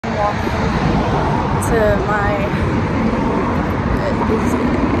walking to my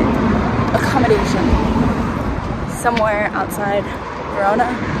accommodation somewhere outside Verona.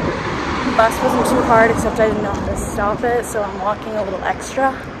 The bus wasn't too hard, except I didn't know how to stop it, so I'm walking a little extra.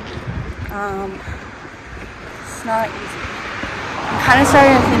 It's not easy. I'm kind of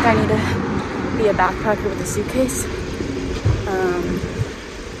starting to think I need to be a backpacker with a suitcase.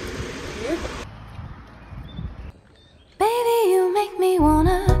 Yeah. Baby, you make me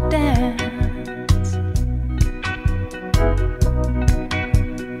wanna dance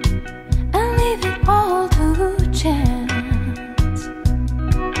and leave it all to chance,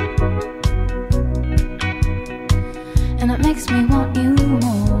 and it makes me want you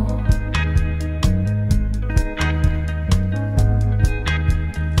more.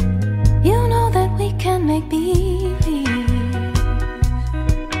 You know that we can make believe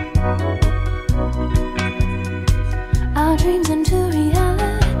our dreams into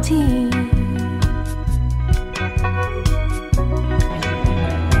reality.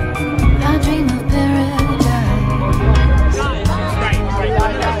 I dream of paradise.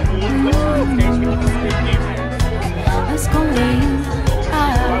 Let's go leave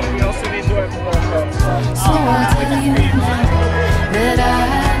out. So I'll tell you now that I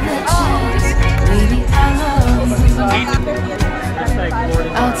had the chance. Baby, I love you.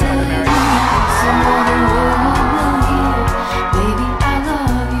 I'll tell you now, so the world will hear. Baby, I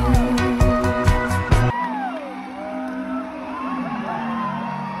love you.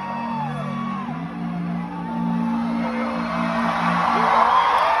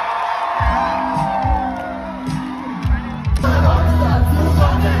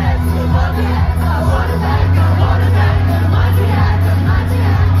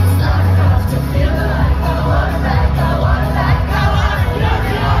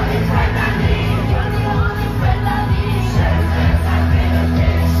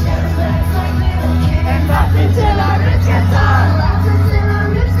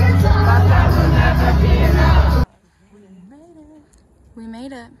 We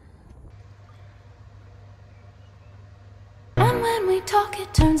made it. And when we talk,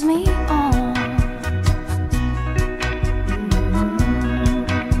 it turns me on.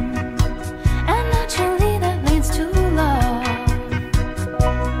 And naturally that leads to love.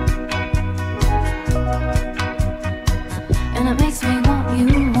 And it makes me want you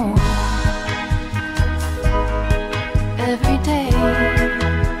more every day.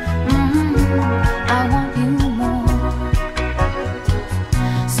 I want you more.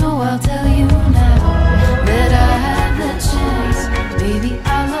 So I'll tell you now that I had the chance. Baby, I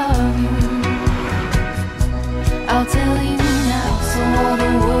love you. I'll tell you now so all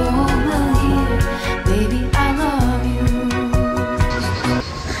the world will hear. Baby, I love you.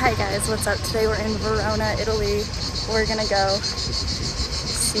 Hi guys, what's up? Today we're in Verona, Italy. We're gonna go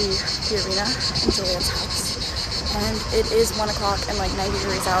see the arena in Juliet's house. And it is 1 o'clock and like 90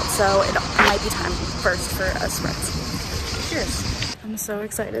 degrees out, so it might be time first for a spritz. Cheers. I'm so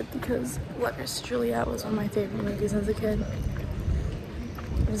excited because Lorde, Juliet was one of my favorite movies as a kid.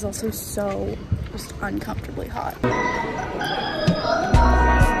 It is also so just uncomfortably hot.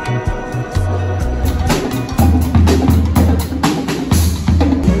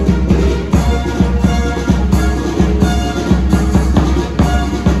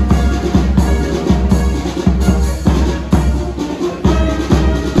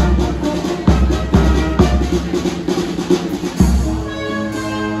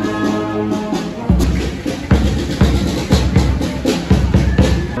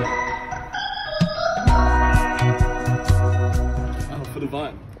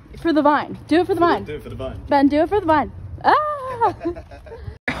 For the vine. Do it for the vine. Do it for the vine. Ben, do it for the vine. Ah!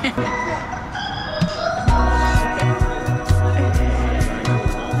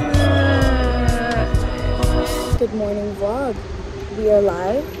 Good morning vlog. We are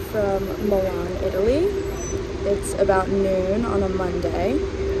live from Milan, Italy. It's about noon on a Monday.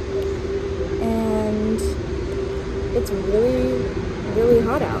 And it's really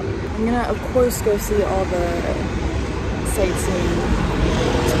hot out. I'm gonna of course go see all the sightseeing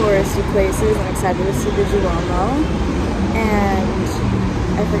touristy places. I'm excited to see the Duomo and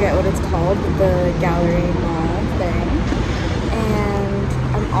I forget what it's called, but the gallery mall thing. And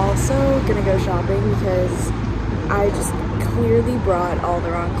I'm also gonna go shopping because I just clearly brought all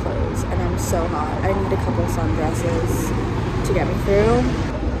the wrong clothes and I'm so hot. I need a couple sundresses to get me through.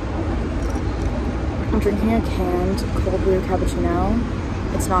 I'm drinking a canned cold brew cappuccino.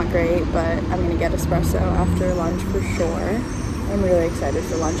 It's not great, but I'm gonna get espresso after lunch for sure. I'm really excited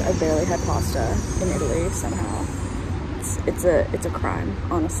for lunch. I barely had pasta in Italy somehow. It's a crime,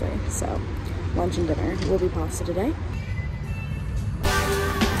 honestly. So lunch and dinner will be pasta today.